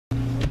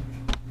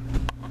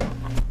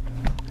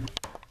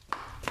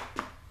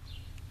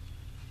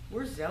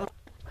Zelda.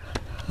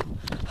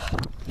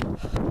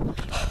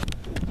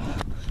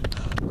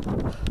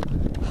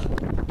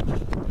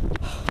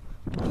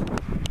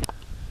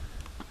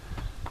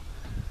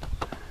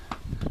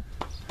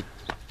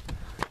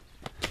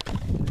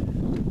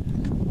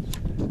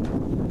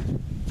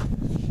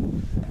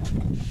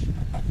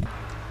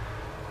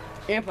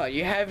 Grandpa,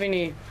 you have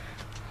any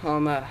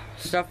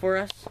stuff for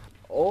us?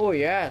 Oh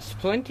yes,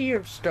 plenty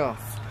of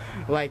stuff.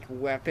 Like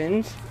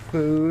weapons,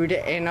 food,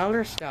 and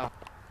other stuff.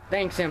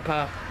 Thanks,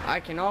 Impa. I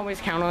can always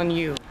count on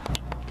you.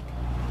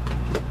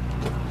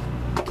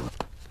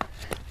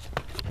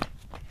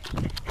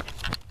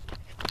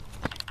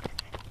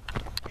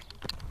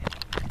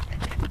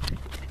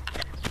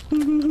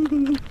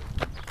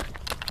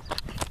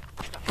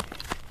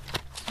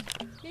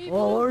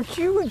 Oh, aren't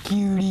you a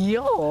cutie?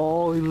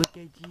 Oh, look at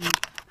you.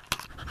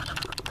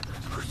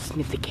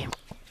 Sniff the camera.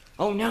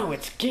 Oh no,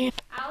 it's Ganondorf.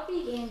 I'll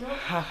be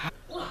Ganondorf.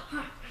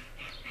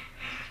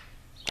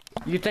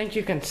 You think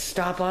you can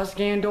stop us,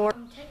 Ganondorf?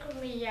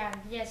 Technically, yeah.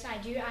 Yes, I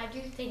do. I do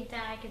think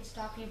that I can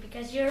stop you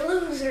because you're a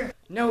loser.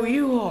 No,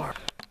 you are.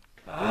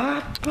 Go.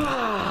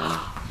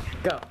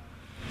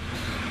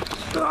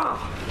 I'm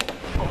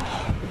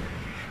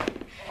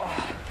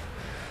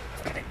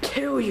gonna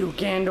kill you,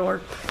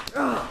 Ganondorf.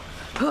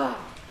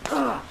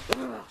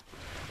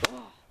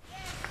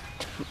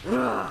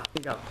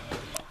 Go.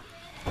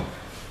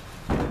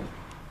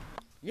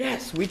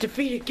 Yes, we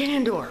defeated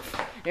Ganondorf,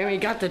 and we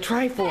got the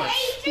Triforce.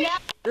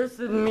 This is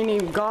the mini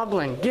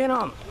goblin. Get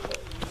him.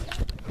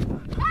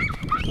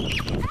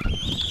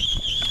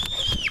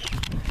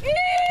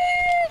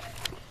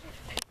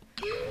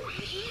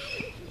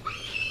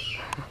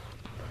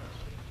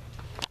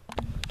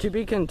 To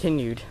be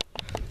continued.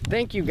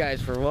 Thank you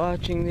guys for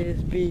watching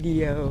this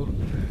video.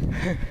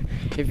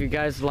 If you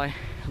guys like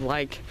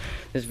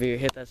this video,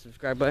 hit that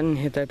subscribe button,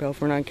 hit that bell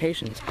for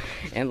notifications,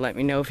 and let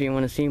me know if you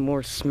want to see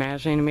more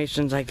Smash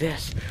animations like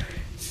this.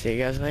 See you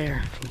guys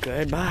later.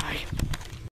 Goodbye.